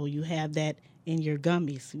juice, so you have that in your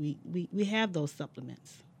gummies. We have those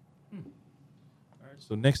supplements. All right.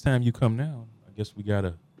 So next time you come down, I guess we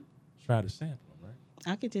gotta try to sample them,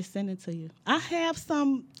 right? I could just send it to you. I have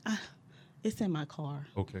some. It's in my car.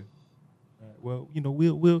 Okay. Well,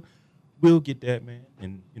 we'll get that, man,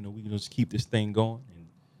 and we can just keep this thing going,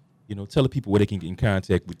 and tell the people where they can get in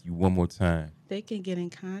contact with you one more time. They can get in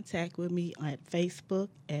contact with me at Facebook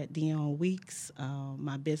at Dion Weeks,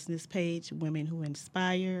 my business page, Women Who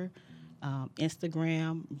Inspire,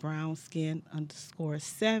 Instagram,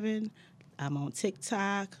 brownskin_7. I'm on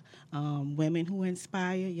TikTok, Women Who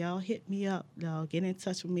Inspire. Y'all hit me up. Y'all get in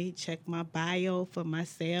touch with me. Check my bio for my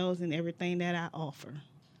sales and everything that I offer.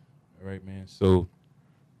 All right, man. So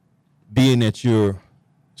being that you're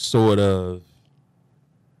sort of,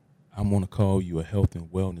 I'm going to call you a health and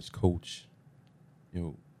wellness coach,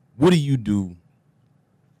 what do you do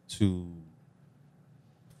to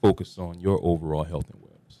focus on your overall health and wellness?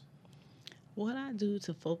 What I do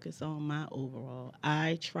to focus on my overall,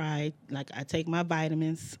 I take my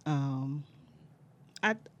vitamins.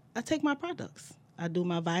 I take my products. I do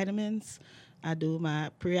my vitamins. I do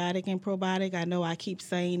my periodic and probiotic. I know I keep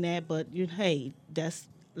saying that, but hey, that's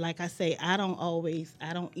like I say. I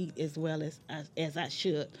don't eat as well as I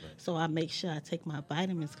should. Right. So I make sure I take my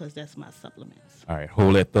vitamins because that's my supplements. All right,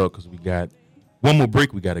 hold that thought because we got one more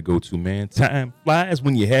break we got to go to, man. Time flies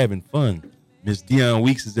when you're having fun. Miss Dion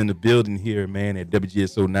Weeks is in the building here, man, at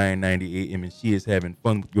WGSO 990 AM, and she is having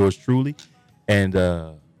fun with yours truly. And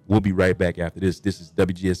we'll be right back after this. This is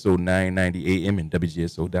WGSO 990 AM and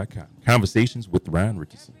WGSO.com. Conversations with Ryan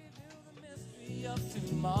Richardson.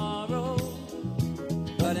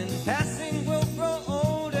 But in passing, we'll grow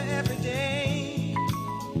older every day.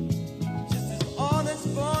 Just as all that's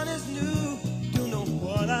born is new, you know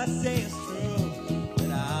what I say is true.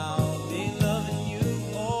 That I'll be loving you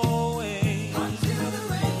always. Until the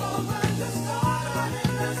rainbow burns the star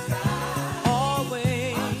in the sky.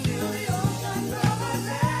 Always. Until the ocean covers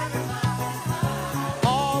every mountain high.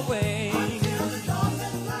 Always. Until the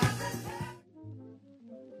dolphins laugh.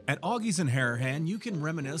 At Augie's in Harahan, you can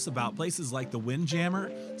reminisce about places like the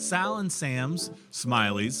Windjammer, Sal and Sam's,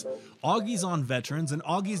 Smiley's, Augie's on Veterans, and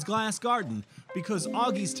Augie's Glass Garden, because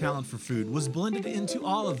Augie's talent for food was blended into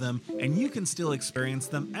all of them, and you can still experience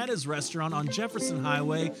them at his restaurant on Jefferson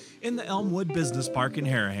Highway in the Elmwood Business Park in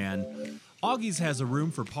Harahan. Augie's has a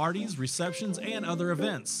room for parties, receptions, and other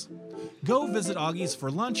events. Go visit Augie's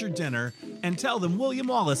for lunch or dinner and tell them William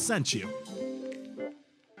Wallace sent you.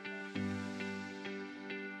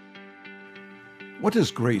 What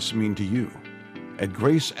does Grace mean to you? At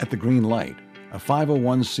Grace at the Green Light, a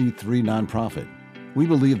 501c3 nonprofit, we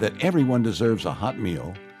believe that everyone deserves a hot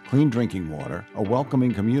meal, clean drinking water, a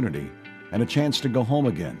welcoming community, and a chance to go home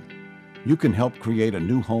again. You can help create a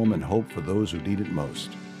new home and hope for those who need it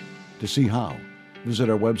most. To see how, visit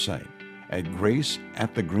our website at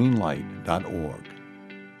graceatthegreenlight.org.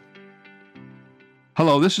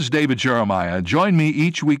 Hello, this is David Jeremiah. Join me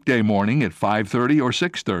each weekday morning at 5:30 or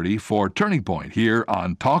 6:30 for Turning Point here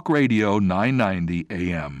on Talk Radio 990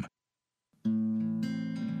 AM.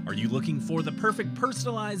 Are you looking for the perfect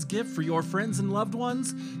personalized gift for your friends and loved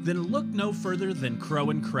ones? Then look no further than Crow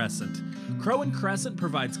and Crescent. Crow and Crescent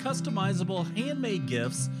provides customizable handmade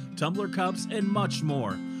gifts, tumbler cups, and much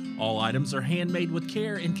more. All items are handmade with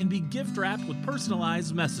care and can be gift wrapped with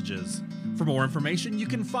personalized messages. For more information, you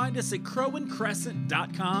can find us at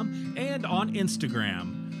crowandcrescent.com and on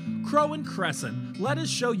Instagram. Crow and Crescent, let us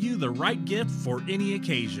show you the right gift for any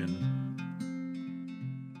occasion.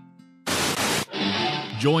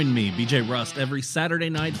 Join me, BJ Rust, every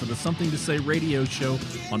Saturday night for the Something to Say radio show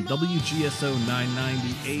on WGSO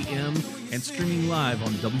 990 AM and streaming live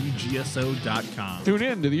on WGSO.com. Tune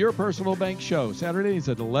in to the Your Personal Bank Show, Saturdays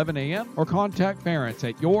at 11 a.m. or contact Ference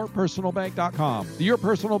at yourpersonalbank.com. The Your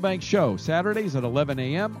Personal Bank Show, Saturdays at 11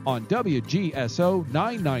 a.m. on WGSO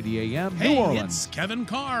 990 AM, Hey, New Orleans. it's Kevin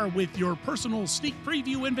Carr with your personal sneak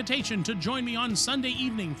preview invitation to join me on Sunday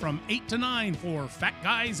evening from 8 to 9 for Fat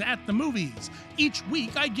Guys at the Movies. Each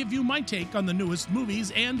week, I give you my take on the newest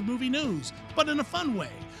movies and movie news, but in a fun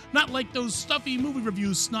way. Not like those stuffy movie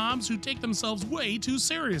review snobs who take themselves way too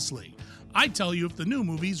seriously. I tell you if the new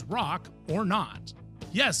movies rock or not.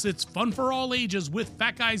 Yes, it's fun for all ages with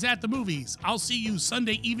Fat Guys at the Movies. I'll see you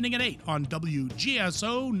Sunday evening at 8 on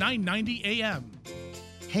WGSO 990 AM.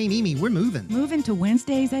 Hey, Mimi, we're moving. Moving to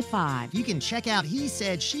Wednesdays at 5. You can check out He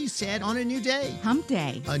Said, She Said on a new day. Hump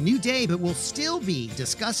Day. A new day, but we'll still be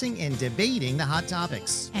discussing and debating the hot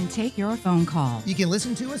topics. And take your phone call. You can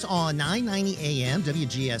listen to us on 990 AM,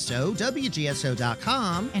 WGSO,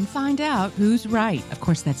 WGSO.com. And find out who's right. Of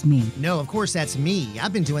course, that's me. No, of course, that's me.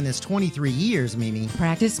 I've been doing this 23 years, Mimi.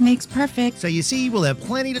 Practice makes perfect. So you see, we'll have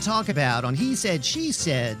plenty to talk about on He Said, She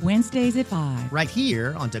Said. Wednesdays at 5. Right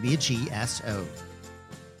here on WGSO.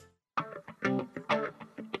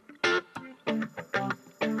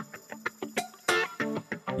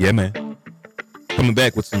 Yeah, man. Coming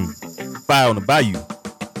back with some Fire on the Bayou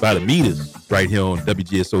by the Meters right here on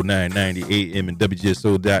WGSO 990 AM and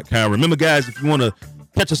WGSO.com. Remember, guys, if you want to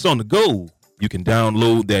catch us on the go, you can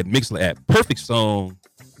download that Mixler app. Perfect song,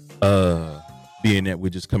 being that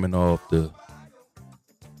we're just coming off the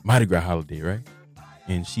Mardi Gras holiday, right?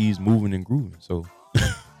 And she's moving and grooving. So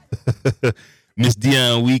Miss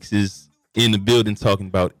Dionne Weeks is in the building talking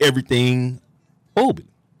about everything Obley.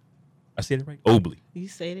 I said it right? Obley. You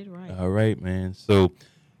said it right. All right, man. So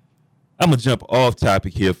I'm going to jump off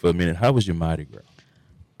topic here for a minute. How was your Mardi Gras?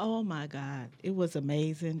 Oh, my God. It was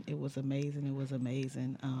amazing. It was amazing. It was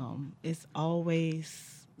amazing. It's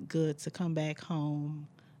always good to come back home.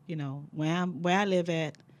 You know, where I live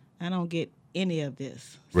at, I don't get any of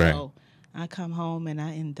this. Right. So I come home and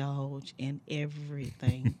I indulge in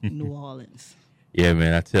everything New Orleans. Yeah,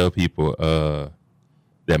 man. I tell people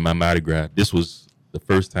that my Mardi Gras, this was the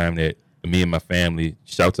first time that me and my family,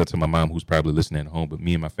 shouts out to my mom who's probably listening at home, but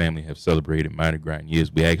me and my family have celebrated Mardi Gras in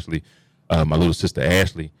years. We actually, my little sister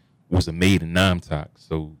Ashley was a maid in Namtok.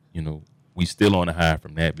 So, you know, we still on the high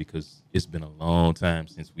from that because it's been a long time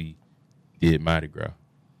since we did Mardi Gras.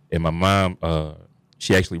 And my mom,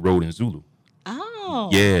 she actually rode in Zulu.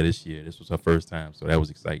 Oh. Yeah, this year. This was her first time. So that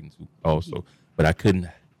was exciting too also. But I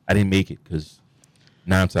didn't make it because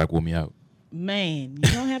Namtok wore me out. Man,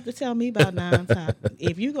 you don't have to tell me about Nine Top.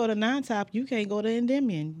 If you go to Nine Top, you can't go to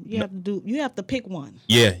Endymion. You have to pick one.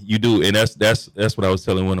 Yeah, you do. And that's what I was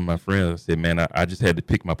telling one of my friends. I said, man, I just had to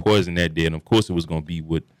pick my poison that day. And of course it was going to be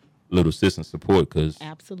with Little Sis and support because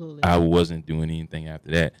absolutely I wasn't doing anything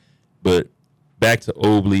after that. But back to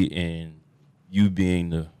Obley and you being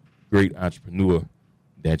the great entrepreneur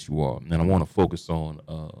that you are. And I want to focus on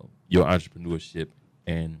your entrepreneurship.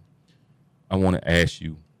 And I want to ask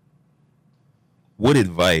you, what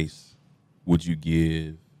advice would you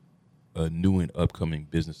give a new and upcoming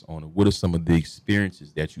business owner? What are some of the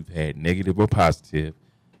experiences that you've had, negative or positive,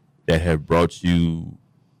 that have brought you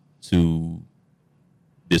to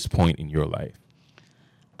this point in your life?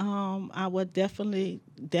 I would definitely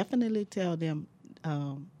tell them,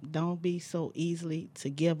 don't be so easily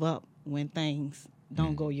to give up when things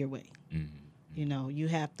don't go your way. Mm-hmm. You know, you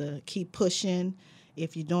have to keep pushing.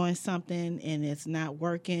 If you're doing something and it's not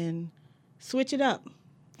working, switch it up.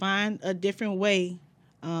 Find a different way.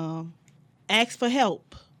 Ask for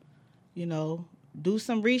help. You know, do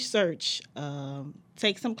some research.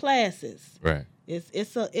 Take some classes. Right.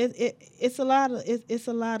 It's a lot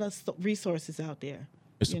of resources out there.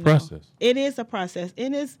 It's a process. It is a process,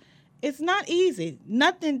 and it's not easy.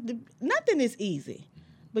 Nothing is easy,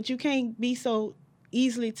 but you can't be so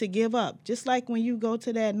easily to give up. Just like when you go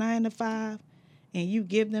to that 9 to 5. And you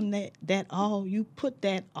give them that all, you put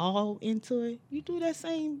that all into it, you do that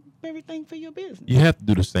same everything for your business. You have to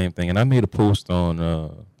do the same thing. And I made a post on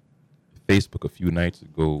Facebook a few nights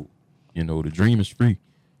ago, you know, the dream is free,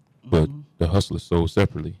 but the hustle is sold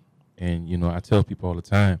separately. And, you know, I tell people all the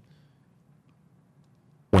time,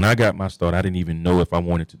 when I got my start, I didn't even know if I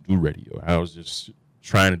wanted to do radio. I was just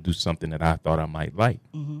trying to do something that I thought I might like.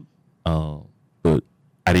 But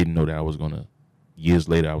I didn't know that years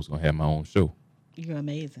later, I was going to have my own show. You're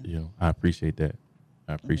amazing. You know, I appreciate that.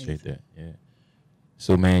 Yeah.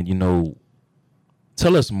 So, man, you know,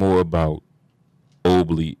 tell us more about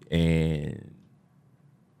Obley and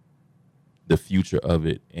the future of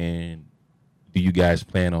it. And do you guys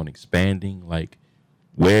plan on expanding? Like,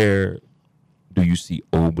 where do you see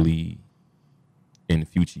Obley in the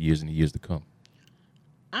future years and the years to come?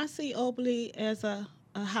 I see Obley as a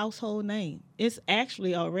household name. It's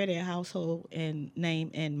actually already a household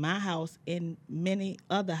name in my house, in many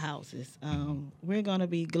other houses. We're going to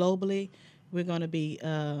be globally. We're going to be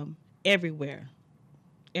everywhere.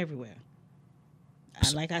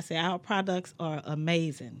 Like I said, our products are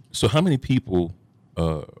amazing. So how many people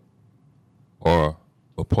are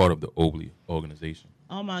a part of the Obley organization?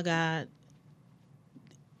 Oh, my God.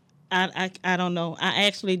 I don't know. I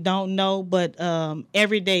actually don't know, but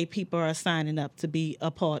every day people are signing up to be a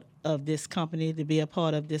part of this company, to be a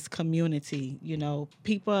part of this community. You know,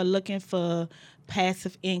 people are looking for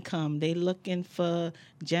passive income. They looking for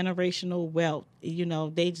generational wealth. You know,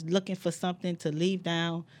 they looking for something to leave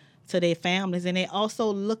down to their families, and they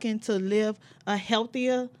also looking to live a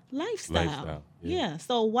healthier lifestyle. Yeah.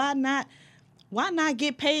 So why not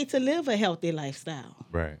get paid to live a healthy lifestyle?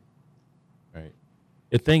 Right.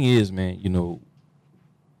 The thing is, man, you know,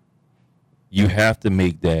 you have to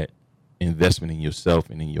make that investment in yourself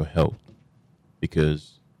and in your health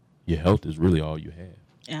because your health is really all you have.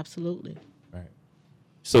 Absolutely. Right.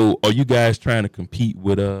 So are you guys trying to compete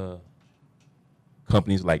with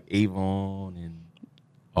companies like Avon and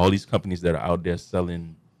all these companies that are out there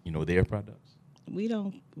selling, you know, their products? You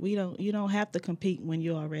don't have to compete when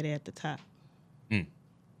you're already at the top.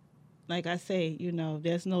 Like I say,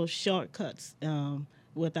 there's no shortcuts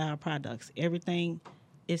with our products. Everything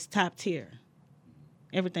is top tier.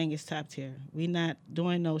 Everything is top tier. We're not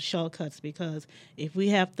doing no shortcuts, because if we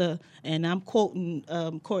have to, and I'm quoting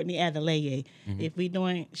Courtney Adelaide, if we're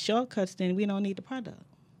doing shortcuts, then we don't need the product.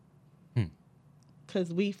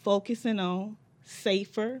 Because we focusing on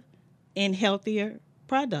safer and healthier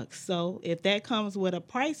products. So if that comes with a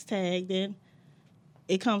price tag, then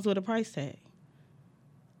it comes with a price tag.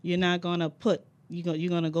 You're not gonna you're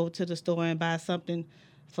gonna go to the store and buy something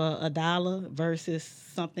for $1 versus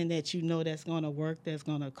something that that's gonna work,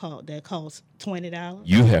 that costs $20.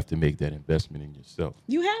 You have to make that investment in yourself.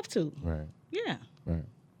 You have to. Right. Yeah. Right.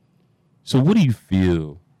 So what do you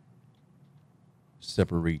feel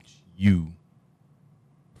separates you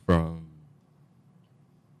from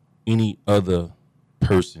any other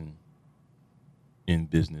person in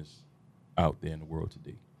business out there in the world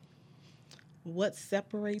today? What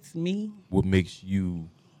separates me? What makes you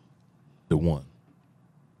the one?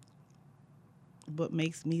 What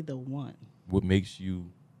makes me the one? What makes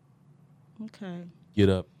you get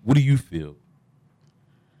up? What do you feel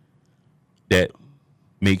that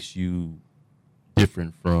makes you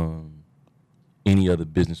different from any other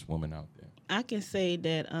businesswoman out there? I can say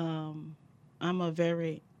that I'm a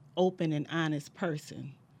very open and honest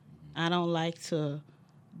person. I don't like to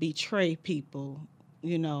betray people.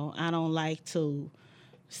 I don't like to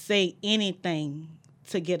say anything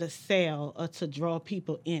to get a sale or to draw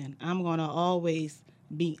people in. I'm going to always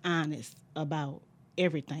be honest about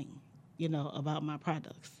everything, about my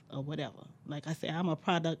products or whatever. Like I said, I'm a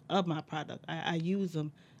product of my product. I use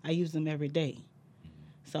them. I use them every day.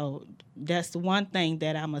 So that's the one thing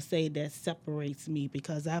that I'm going to say that separates me,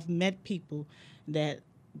 because I've met people that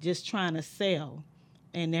just trying to sell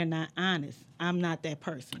and they're not honest. I'm not that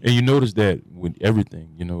person. And you notice that with everything,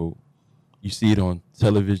 you see it on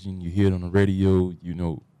television, you hear it on the radio,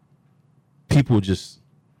 people just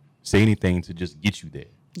say anything to just get you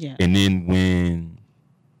there. Yeah. And then when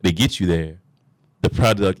they get you there, the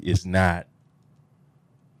product is not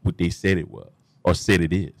what they said it was or said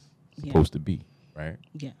it is supposed to be, right?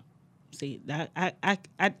 Yeah. See,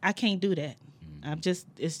 I can't do that.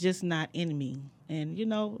 It's just not in me. And,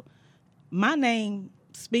 my name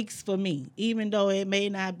speaks for me, even though it may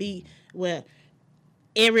not be where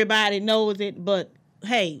everybody knows it. But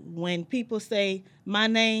hey, when people say my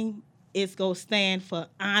name, it's gonna stand for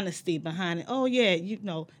honesty behind it. Oh yeah,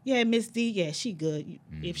 Miss D, yeah, she good.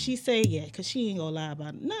 If she say because she ain't gonna lie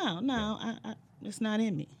about it. No, I it's not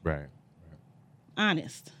in me. Right.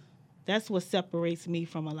 Honest. That's what separates me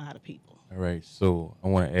from a lot of people. All right. So I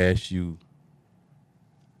want to ask you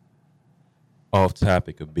off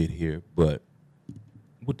topic a bit here, but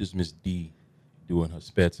what does Miss D do in her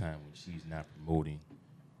spare time when she's not promoting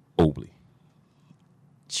Obley?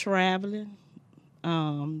 Traveling,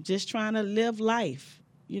 just trying to live life.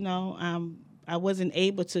 I wasn't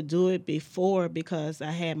able to do it before because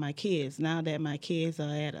I had my kids. Now that my kids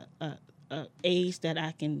are at a age that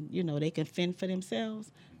I can, they can fend for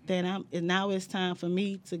themselves, then now it's time for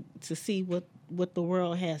me to see what the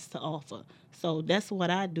world has to offer. So that's what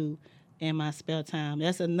I do in my spare time.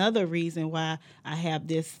 That's another reason why I have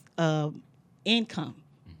this income,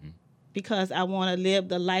 because I want to live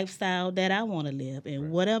the lifestyle that I want to live,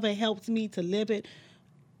 and whatever helps me to live it,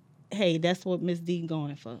 hey, that's what Miss D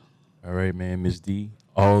going for. All right, man, Miss D,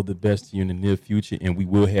 all the best to you in the near future, and we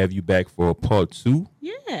will have you back for a part 2.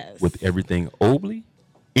 Yes. With everything Obley.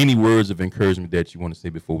 Any words of encouragement that you want to say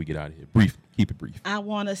before we get out of here? Brief. Keep it brief. I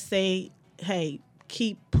want to say, hey,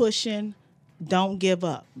 keep pushing. Don't give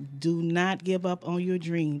up. Do not give up on your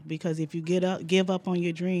dream, because if you give up on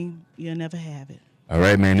your dream, you'll never have it. All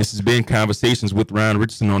right, man. This has been Conversations with Ron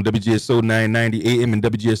Richardson on WGSO 990 AM and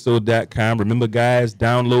WGSO.com. Remember, guys,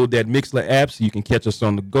 download that Mixler app so you can catch us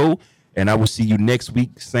on the go. And I will see you next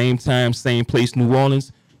week, same time, same place, New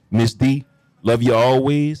Orleans. Miss D, love you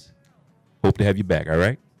always. Hope to have you back, all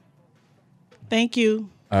right? Thank you.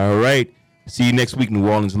 All right. See you next week, New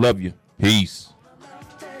Orleans. Love you. Peace.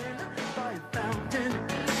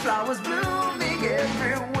 Flowers blooming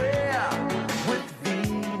everywhere, with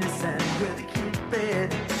Venus and with Cupid.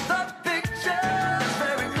 The picture's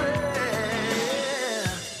very clear.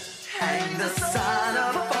 Hang the sign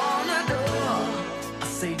up on the door. I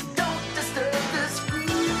say, don't disturb this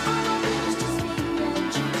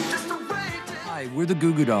Hi, we're the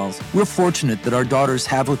Goo Goo Dolls. We're fortunate that our daughters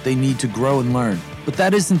have what they need to grow and learn. But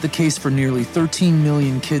that isn't the case for nearly 13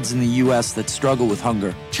 million kids in the U.S. that struggle with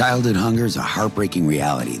hunger. Childhood hunger is a heartbreaking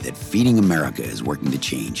reality that Feeding America is working to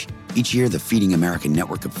change. Each year, the Feeding America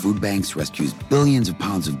network of food banks rescues billions of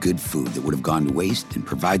pounds of good food that would have gone to waste and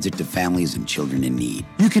provides it to families and children in need.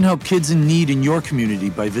 You can help kids in need in your community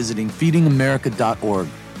by visiting feedingamerica.org.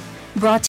 Brought